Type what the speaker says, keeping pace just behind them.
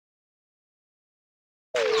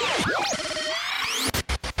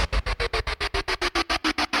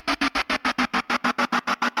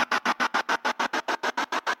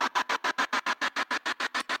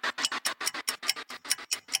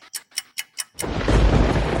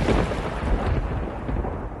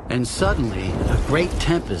And suddenly a great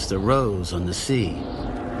tempest arose on the sea,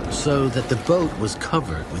 so that the boat was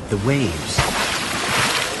covered with the waves.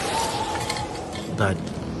 But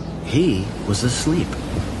he was asleep.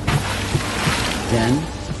 Then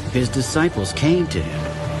his disciples came to him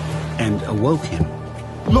and awoke him.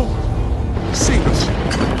 Lord, save us.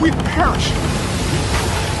 We perish.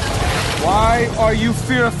 Why are you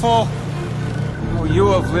fearful, O you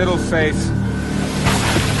of little faith?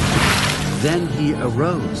 Then he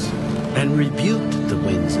arose and rebuked the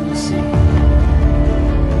winds and the sea.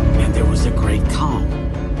 And there was a great calm.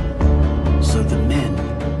 So the men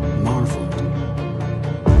marveled.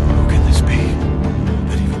 Who can this be,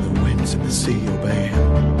 that even the winds and the sea obey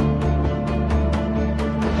him?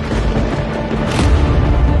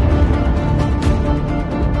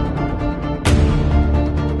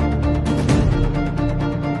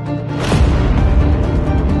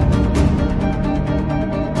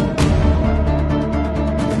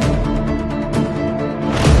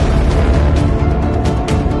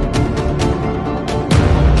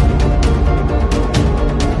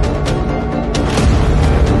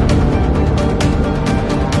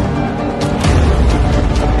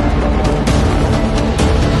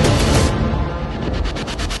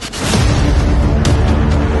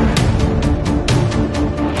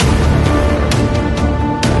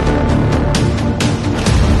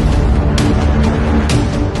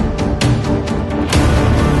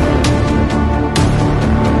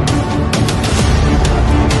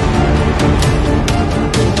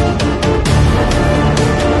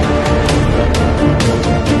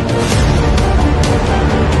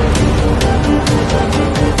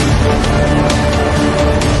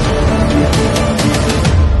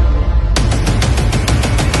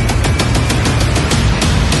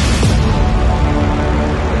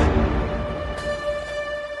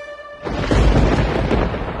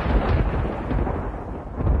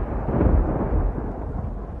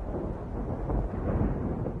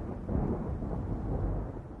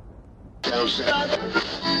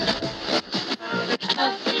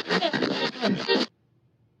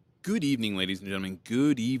 Good evening, ladies and gentlemen.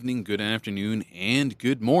 Good evening, good afternoon, and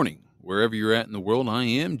good morning. Wherever you're at in the world, I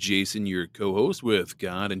am Jason, your co-host, with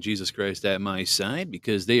God and Jesus Christ at my side,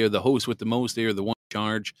 because they are the host with the most. They are the one in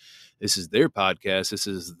charge. This is their podcast. This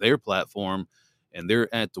is their platform, and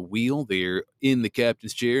they're at the wheel. They're in the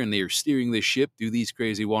captain's chair, and they are steering this ship through these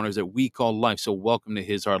crazy waters that we call life. So welcome to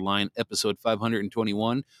His Hard Line, episode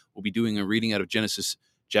 521. We'll be doing a reading out of Genesis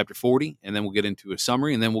chapter 40, and then we'll get into a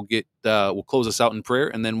summary, and then we'll close us out in prayer,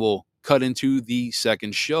 and then we'll cut into the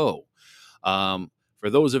second show. For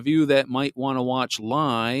those of you that might want to watch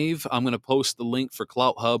live, I'm going to post the link for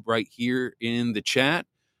Clout Hub right here in the chat.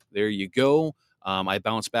 There you go. I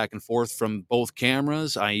bounce back and forth from both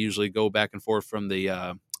cameras. I usually go back and forth from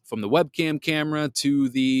the webcam camera to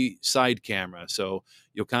the side camera, so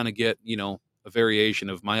you'll kind of get a variation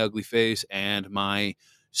of my ugly face and my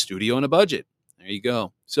studio on a budget. There you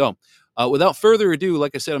go. So without further ado,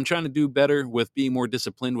 like I said, I'm trying to do better with being more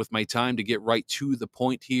disciplined with my time to get right to the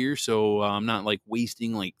point here. So I'm not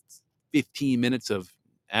wasting 15 minutes of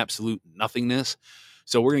absolute nothingness.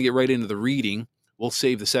 So we're going to get right into the reading. We'll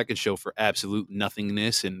save the second show for absolute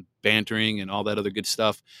nothingness and bantering and all that other good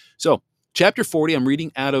stuff. So chapter 40, I'm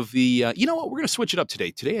reading out of the, we're going to switch it up today.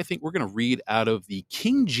 Today, I think we're going to read out of the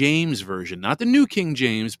King James Version, not the New King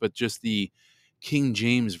James, but just the King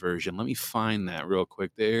James Version. Let me find that real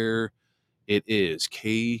quick. There it is,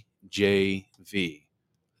 KJV.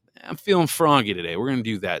 I'm feeling froggy today. We're going to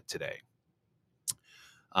do that today.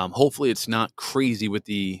 Hopefully it's not crazy with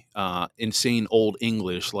the insane old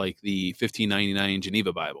English like the 1599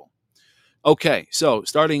 Geneva Bible. Okay, so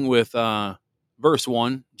starting with verse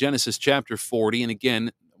 1, Genesis chapter 40. And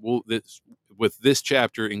again, with this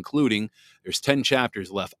chapter including, there's 10 chapters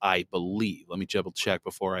left, I believe. Let me double check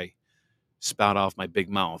before I spout off my big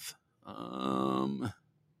mouth.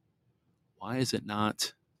 Why is it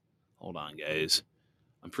not? Hold on, guys.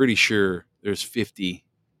 I'm pretty sure there's 50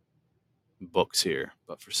 books here,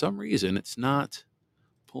 but for some reason it's not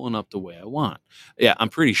pulling up the way I want. Yeah, I'm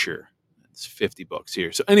pretty sure it's 50 books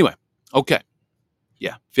here. So anyway, okay.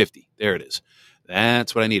 Yeah, 50. There it is.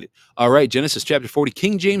 That's what I needed. All right, Genesis chapter 40,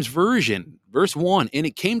 King James Version, verse 1. And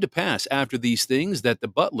it came to pass after these things that the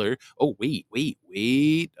butler... Oh, wait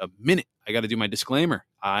a minute. I got to do my disclaimer.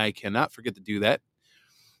 I cannot forget to do that.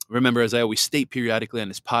 Remember, as I always state periodically on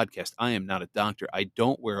this podcast, I am not a doctor. I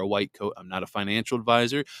don't wear a white coat. I'm not a financial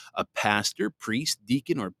advisor, a pastor, priest,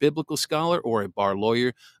 deacon, or biblical scholar, or a bar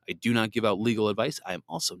lawyer. I do not give out legal advice. I am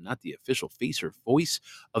also not the official face or voice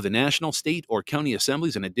of the national, state, or county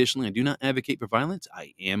assemblies. And additionally, I do not advocate for violence.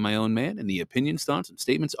 I am my own man, and the opinions, thoughts, and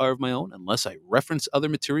statements are of my own unless I reference other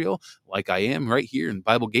material like I am right here in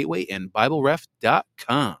Bible Gateway and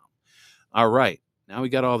BibleRef.com. All right, now we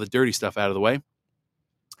got all the dirty stuff out of the way.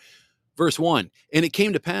 Verse 1, and it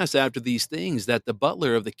came to pass after these things that the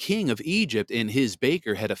butler of the king of Egypt and his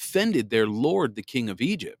baker had offended their lord the king of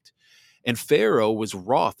Egypt. And Pharaoh was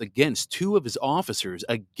wroth against two of his officers,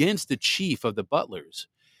 against the chief of the butlers,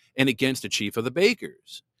 and against the chief of the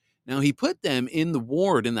bakers. Now he put them in the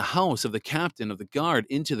ward in the house of the captain of the guard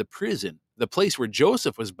into the prison, the place where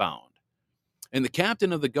Joseph was bound. And the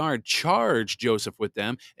captain of the guard charged Joseph with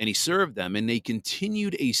them, and he served them, and they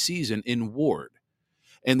continued a season in ward.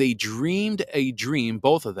 And they dreamed a dream,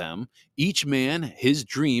 both of them, each man his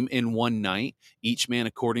dream in one night, each man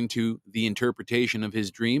according to the interpretation of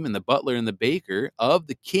his dream, and the butler and the baker of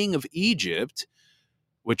the king of Egypt,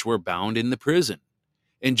 which were bound in the prison.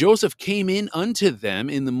 And Joseph came in unto them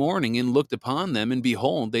in the morning and looked upon them, and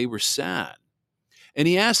behold, they were sad. And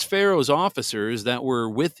he asked Pharaoh's officers that were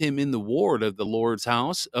with him in the ward of the Lord's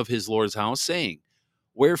house, of his Lord's house, saying,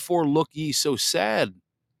 Wherefore look ye so sad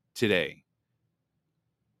today?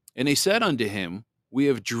 And they said unto him, We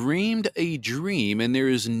have dreamed a dream, and there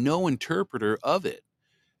is no interpreter of it.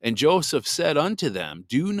 And Joseph said unto them,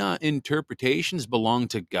 Do not interpretations belong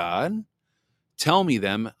to God? Tell me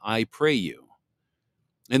them, I pray you.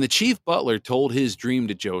 And the chief butler told his dream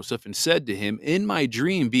to Joseph, and said to him, In my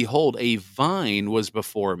dream, behold, a vine was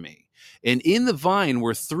before me. And in the vine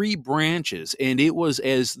were 3 branches, and it was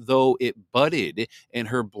as though it budded, and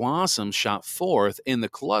her blossoms shot forth, and the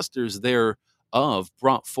clusters thereof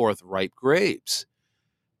brought forth ripe grapes.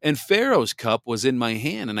 And Pharaoh's cup was in my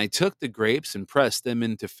hand, and I took the grapes and pressed them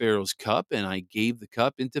into Pharaoh's cup, and I gave the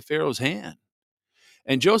cup into Pharaoh's hand.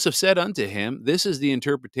 And Joseph said unto him, This is the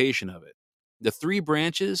interpretation of it. The 3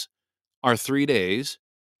 branches are 3 days,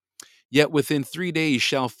 yet within 3 days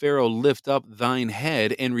shall Pharaoh lift up thine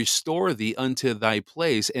head and restore thee unto thy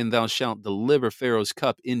place, and thou shalt deliver Pharaoh's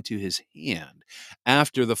cup into his hand,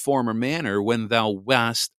 after the former manner when thou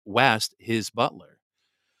wast his butler.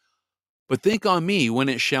 But think on me when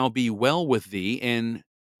it shall be well with thee, and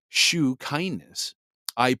shew kindness.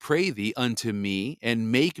 I pray thee unto me,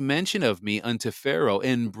 and make mention of me unto Pharaoh,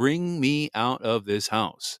 and bring me out of this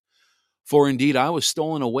house. For indeed I was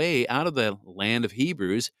stolen away out of the land of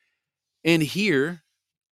Hebrews, and here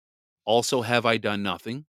also have I done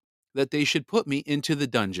nothing, that they should put me into the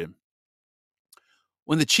dungeon.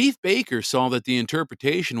 When the chief baker saw that the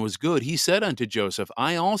interpretation was good, he said unto Joseph,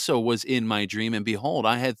 I also was in my dream, and behold,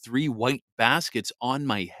 I had 3 white baskets on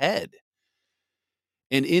my head.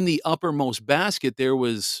 And in the uppermost basket there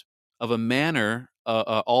was of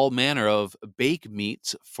all manner of bake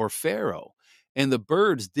meats for Pharaoh, and the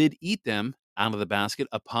birds did eat them out of the basket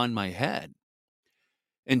upon my head.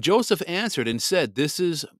 And Joseph answered and said, This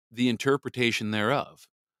is the interpretation thereof.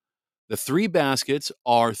 The 3 baskets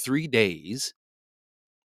are 3 days,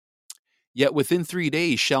 yet within 3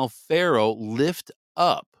 days shall Pharaoh lift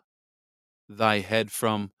up thy head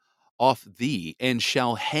from off thee, and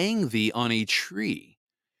shall hang thee on a tree,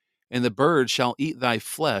 and the birds shall eat thy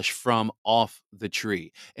flesh from off the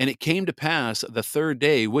tree. And it came to pass the 3rd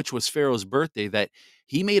day, which was Pharaoh's birthday, that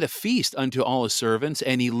he made a feast unto all his servants,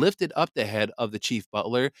 and he lifted up the head of the chief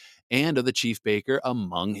butler and of the chief baker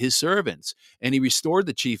among his servants. And he restored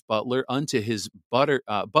the chief butler unto his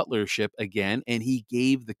butlership again, and he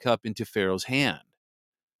gave the cup into Pharaoh's hand.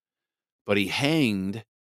 But he hanged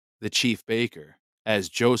the chief baker, as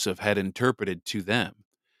Joseph had interpreted to them.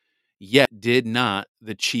 Yet did not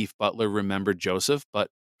the chief butler remember Joseph, but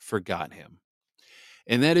forgot him.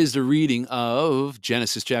 And that is the reading of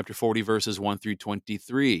Genesis chapter 40, verses 1 through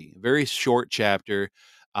 23. Very short chapter.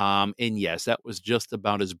 And yes, that was just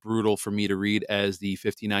about as brutal for me to read as the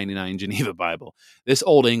 1599 Geneva Bible. This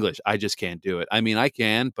Old English, I just can't do it. I mean, I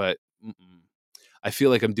can, but I feel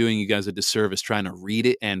like I'm doing you guys a disservice trying to read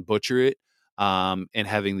it and butcher it, and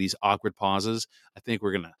having these awkward pauses. I think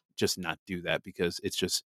we're gonna just not do that because it's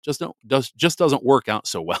just doesn't work out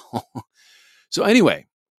so well. So anyway,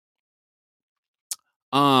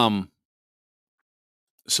 so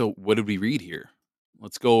what did we read here?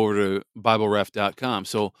 Let's go over to BibleRef.com.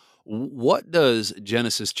 So what does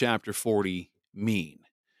Genesis chapter 40 mean?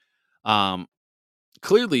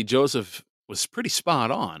 Clearly Joseph was pretty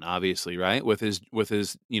spot on, obviously, right? With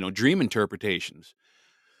his dream interpretations.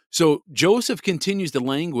 So Joseph continues to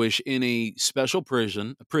languish in a special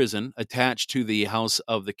prison attached to the house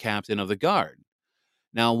of the captain of the guard.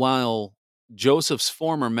 Now, while Joseph's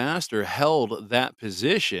former master held that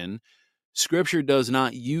position, Scripture does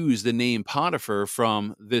not use the name Potiphar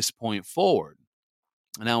from this point forward.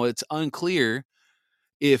 Now, it's unclear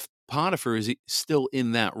if Potiphar is still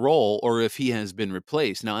in that role or if he has been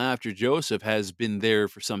replaced. Now, after Joseph has been there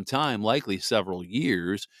for some time, likely several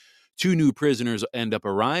years, two new prisoners end up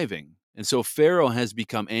arriving. And so Pharaoh has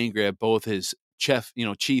become angry at both his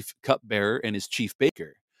chief cupbearer and his chief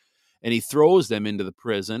baker. And he throws them into the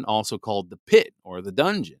prison, also called the pit or the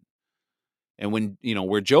dungeon. And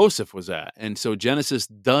where Joseph was at. And so Genesis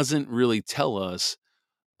doesn't really tell us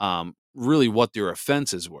really what their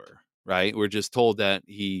offenses were, right? We're just told that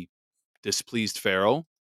he displeased Pharaoh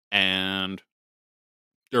and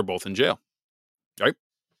they're both in jail, right?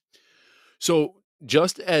 So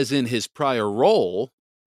just as in his prior role,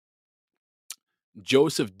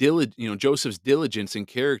 Joseph's diligence and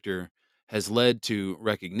character has led to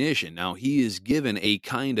recognition. Now he is given a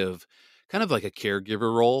kind of like a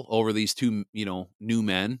caregiver role over these two, new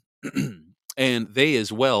men. And they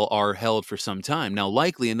as well are held for some time. Now,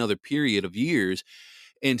 likely another period of years.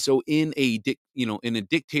 And so in in a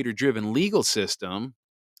dictator driven legal system,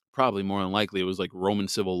 probably more than likely it was like Roman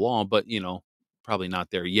civil law, but probably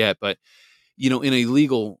not there yet. But in a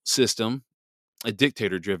legal system, a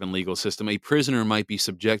dictator driven legal system, a prisoner might be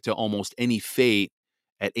subject to almost any fate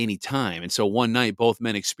at any time. And so one night, both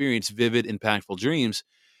men experienced vivid, impactful dreams.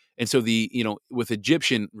 And so with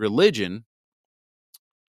Egyptian religion,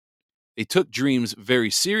 they took dreams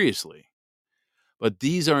very seriously. But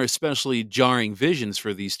these are especially jarring visions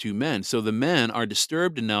for these two men. So the men are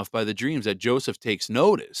disturbed enough by the dreams that Joseph takes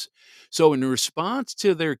notice. So, in response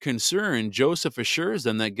to their concern, Joseph assures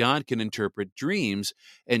them that God can interpret dreams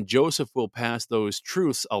and Joseph will pass those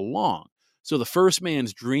truths along. So, the first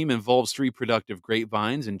man's dream involves three productive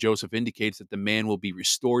grapevines, and Joseph indicates that the man will be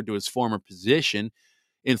restored to his former position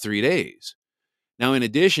in 3 days. Now, in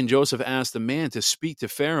addition, Joseph asked the man to speak to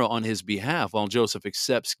Pharaoh on his behalf. While Joseph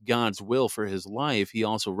accepts God's will for his life, he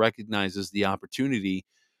also recognizes the opportunity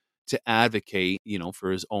to advocate,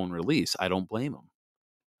 for his own release. I don't blame him.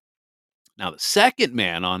 Now, the second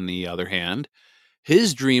man, on the other hand,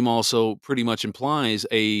 his dream also pretty much implies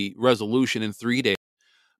a resolution in 3 days,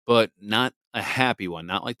 but not a happy one,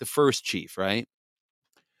 not like the first chief, right?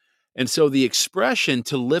 And so the expression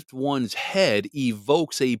to lift one's head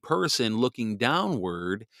evokes a person looking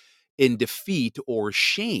downward in defeat or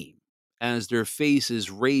shame as their face is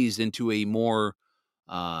raised into a more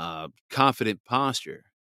confident posture.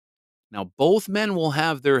 Now, both men will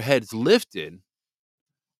have their heads lifted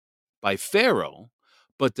by Pharaoh,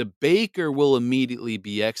 but the baker will immediately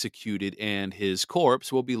be executed and his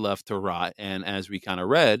corpse will be left to rot. And as we kind of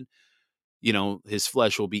read, his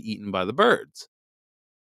flesh will be eaten by the birds.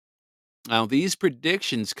 Now, these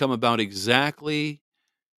predictions come about exactly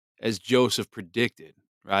as Joseph predicted,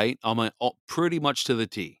 right? Pretty much to the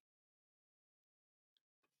T.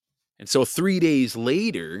 And so 3 days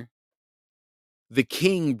later, the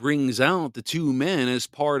king brings out the two men as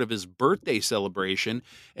part of his birthday celebration,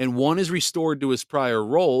 and one is restored to his prior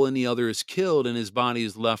role, and the other is killed, and his body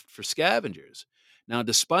is left for scavengers. Now,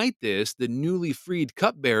 despite this, the newly freed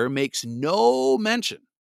cupbearer makes no mention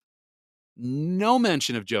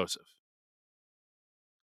of Joseph,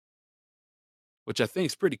 which I think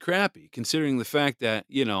is pretty crappy, considering the fact that,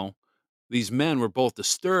 these men were both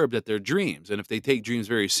disturbed at their dreams. And if they take dreams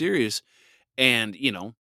very serious and,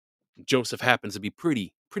 Joseph happens to be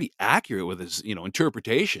pretty accurate with his,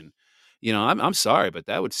 interpretation, I'm sorry, but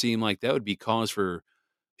that would seem like that would be cause for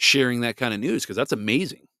sharing that kind of news because that's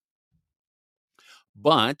amazing.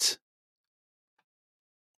 But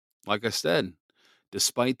like I said,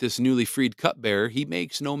 despite this newly freed cupbearer, he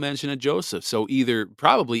makes no mention of Joseph. So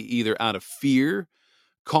probably either out of fear,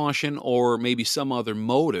 caution, or maybe some other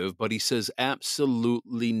motive, but he says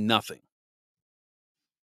absolutely nothing.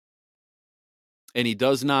 And he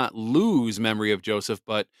does not lose memory of Joseph,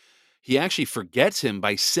 but he actually forgets him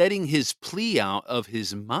by setting his plea out of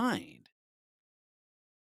his mind.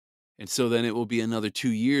 And so then it will be another 2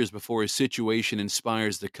 years before his situation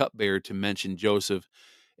inspires the cupbearer to mention Joseph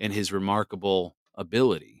and his remarkable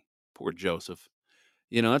ability. Poor Joseph.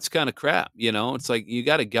 That's kind of crap. It's like you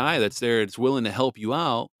got a guy that's there, that's willing to help you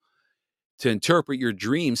out, to interpret your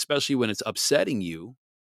dream, especially when it's upsetting you.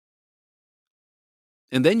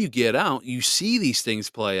 And then you get out, you see these things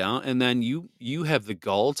play out, and then you have the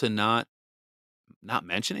gall to not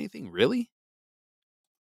mention anything? Really?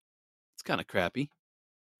 It's kind of crappy.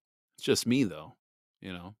 It's just me though,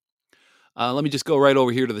 you know. Let me just go right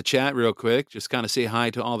over here to the chat real quick. Just kind of say hi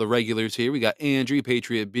to all the regulars here. We got Andrew,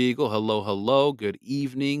 Patriot Beagle. Hello, hello. Good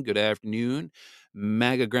evening. Good afternoon.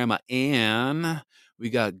 Maga Grandma Ann. We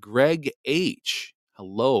got Greg H.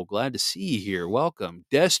 Hello. Glad to see you here. Welcome.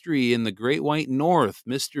 Destry in the Great White North.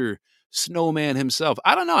 Mr. Snowman himself.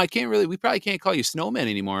 I don't know. We probably can't call you Snowman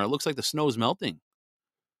anymore. It looks like the snow's melting.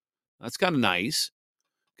 That's kind of nice.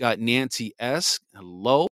 Got Nancy S.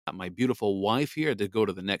 Hello. Got my beautiful wife here to go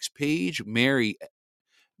to the next page. Mary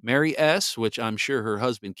S., which I'm sure her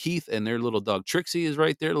husband Keith and their little dog Trixie is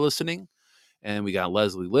right there listening. And we got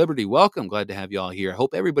Leslie Liberty. Welcome. Glad to have you all here. I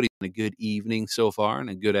hope everybody's having a good evening so far and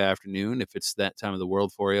a good afternoon if it's that time of the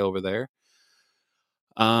world for you over there.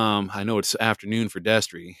 I know it's afternoon for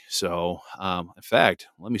Destry. So, in fact,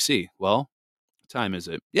 let me see. Well, what time is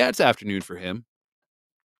it? Yeah, it's afternoon for him.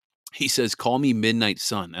 He says, call me Midnight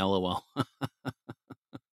Sun. LOL.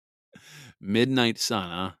 Midnight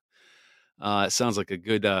Sun, huh? It sounds like a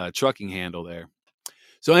good trucking handle there.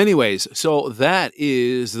 So anyways, so that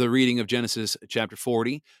is the reading of Genesis chapter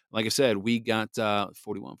 40. Like I said, we got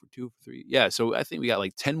 41 for 2 for 3. Yeah, so I think we got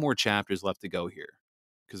like 10 more chapters left to go here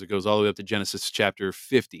because it goes all the way up to Genesis chapter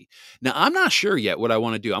 50. Now, I'm not sure yet what I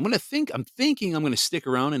want to do. I'm thinking I'm going to stick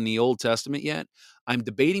around in the Old Testament yet. I'm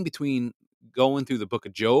debating between going through the book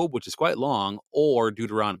of Job, which is quite long, or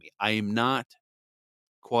Deuteronomy. I am not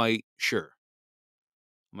quite sure.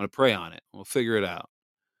 I'm going to pray on it. We'll figure it out.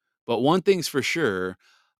 But one thing's for sure,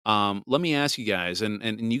 let me ask you guys,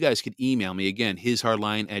 and you guys could email me again,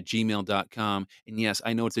 hishardline@gmail.com. And yes,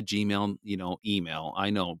 I know it's a Gmail, email.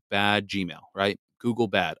 I know, bad Gmail, right? Google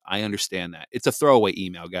bad. I understand that. It's a throwaway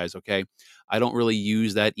email, guys, okay? I don't really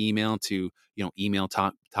use that email to, email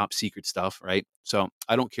top secret stuff, right? So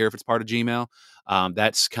I don't care if it's part of Gmail.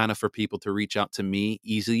 That's kind of for people to reach out to me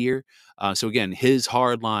easier. So again, his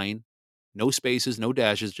hard line, no spaces, no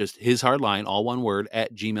dashes, just his hardline, all one word,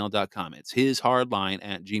 at gmail.com. It's his hardline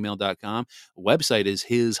at gmail.com. Website is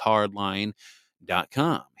hishardline.com.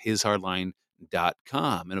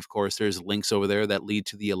 Hishardline.com. And of course, there's links over there that lead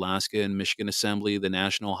to the Alaska and Michigan Assembly, the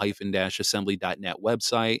national-assembly.net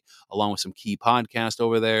website, along with some key podcasts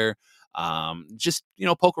over there. Just,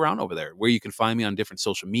 poke around over there where you can find me on different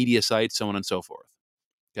social media sites, so on and so forth.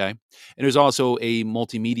 Okay. And there's also a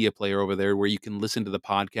multimedia player over there where you can listen to the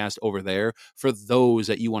podcast over there for those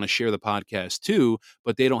that you want to share the podcast to,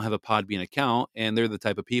 but they don't have a Podbean account. And they're the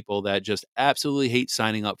type of people that just absolutely hate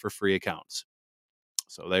signing up for free accounts.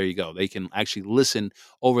 So there you go. They can actually listen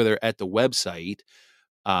over there at the website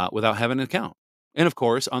without having an account. And of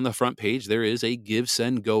course, on the front page, there is a give,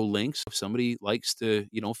 send, go link. So if somebody likes to,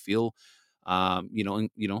 feel,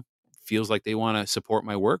 feels like they want to support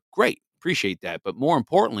my work, great. Appreciate that. But more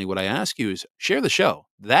importantly, what I ask you is share the show.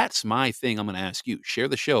 That's my thing. I'm going to ask you. Share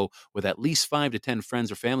the show with at least 5 to 10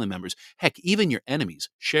 friends or family members. Heck, even your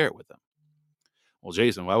enemies, share it with them. Well,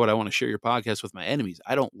 Jason, why would I want to share your podcast with my enemies?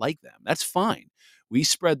 I don't like them. That's fine. We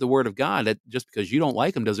spread the word of God. That just because you don't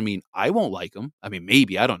like them doesn't mean I won't like them. I mean,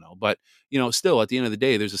 maybe, I don't know. But, still at the end of the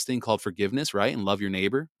day, there's this thing called forgiveness, right? And love your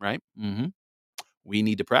neighbor, right? Mm-hmm. We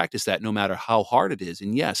need to practice that no matter how hard it is.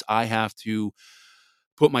 And yes, I have to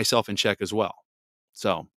put myself in check as well.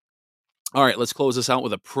 So, all right, let's close this out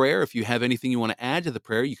with a prayer. If you have anything you want to add to the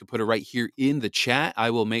prayer, you can put it right here in the chat.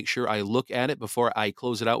 I will make sure I look at it before I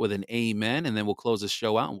close it out with an amen, and then we'll close this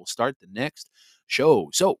show out and we'll start the next show.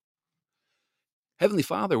 So, Heavenly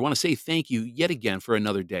Father, I want to say thank you yet again for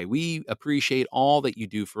another day. We appreciate all that you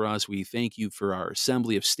do for us. We thank you for our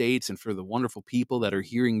Assembly of States and for the wonderful people that are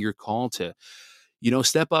hearing your call to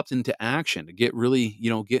step up into action, to get really,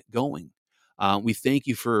 get going. We thank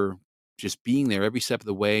you for just being there every step of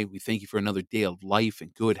the way. We thank you for another day of life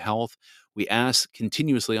and good health. We ask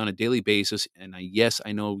continuously on a daily basis, and yes,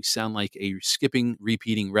 I know we sound like a skipping,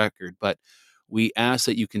 repeating record, but we ask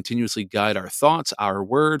that you continuously guide our thoughts, our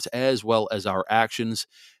words, as well as our actions,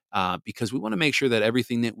 because we want to make sure that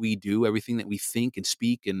everything that we do, everything that we think and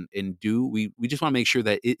speak and do, we just want to make sure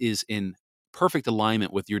that it is in perfect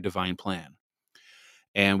alignment with your divine plan.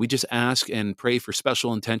 And we just ask and pray for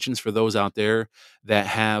special intentions for those out there that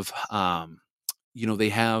have, they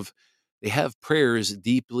have prayers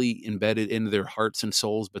deeply embedded into their hearts and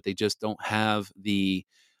souls, but they just don't have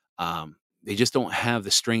um, the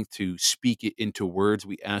strength to speak it into words.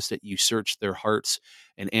 We ask that you search their hearts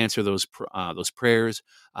and answer those prayers.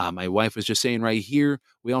 My wife was just saying right here,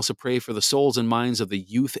 we also pray for the souls and minds of the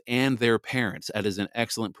youth and their parents. That is an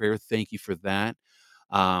excellent prayer. Thank you for that.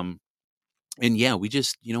 And yeah, we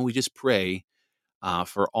just pray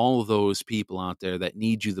for all of those people out there that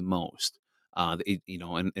need you the most.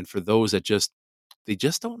 And for those that they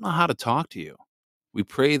just don't know how to talk to you. We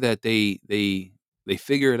pray that they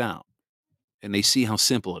figure it out. and they see how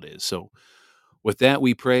simple it is. So with that,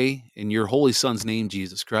 we pray in your holy Son's name,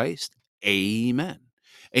 Jesus Christ. Amen.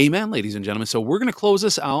 Amen, ladies and gentlemen. So we're going to close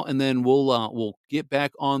this out, and then we'll get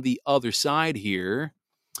back on the other side here.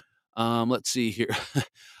 Let's see here.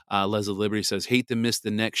 Leslie Liberty says, hate to miss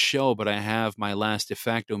the next show, but I have my last de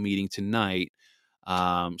facto meeting tonight.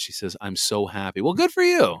 She says, I'm so happy. Well, good for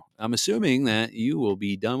you. I'm assuming that you will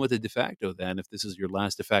be done with the de facto then if this is your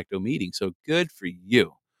last de facto meeting. So good for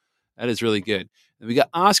you. That is really good. And we got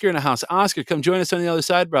Oscar in the house. Oscar, come join us on the other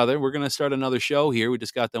side, brother. We're going to start another show here. We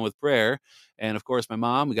just got done with prayer. And, of course, my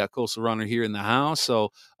mom. We got Coastal Runner here in the house.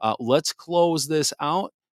 So let's close this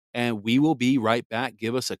out, and we will be right back.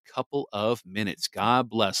 Give us a couple of minutes. God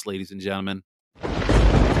bless, ladies and gentlemen.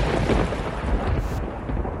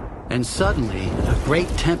 And suddenly a great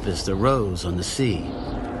tempest arose on the sea,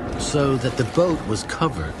 so that the boat was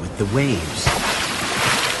covered with the waves.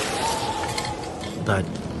 But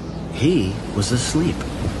he was asleep.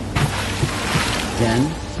 Then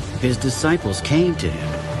his disciples came to him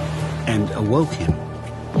and awoke him.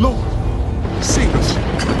 Lord, save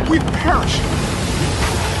us. We perish.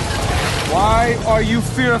 Why are you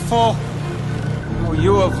fearful? Oh,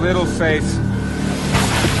 you of little faith.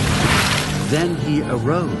 Then he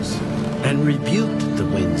arose and rebuked the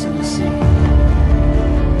winds and the sea.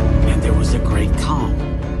 And there was a great calm.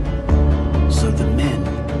 So the men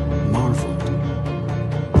marveled.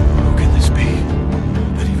 Who can this be,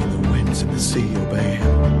 that even the winds and the sea obey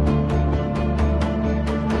him?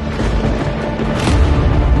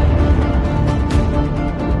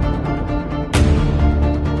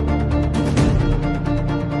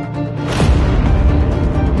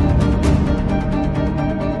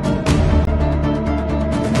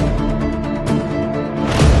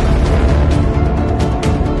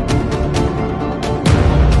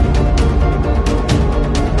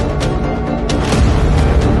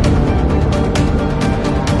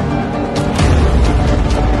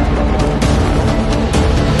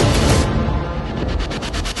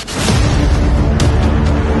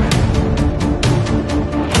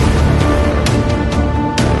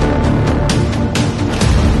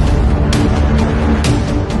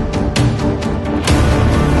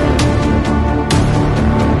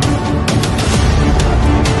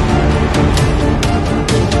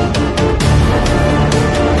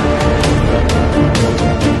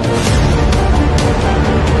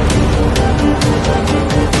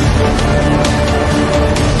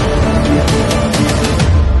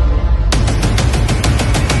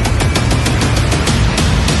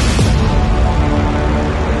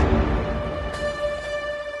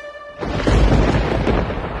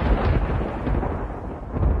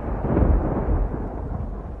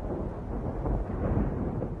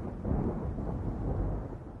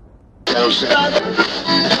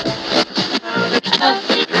 Joseph.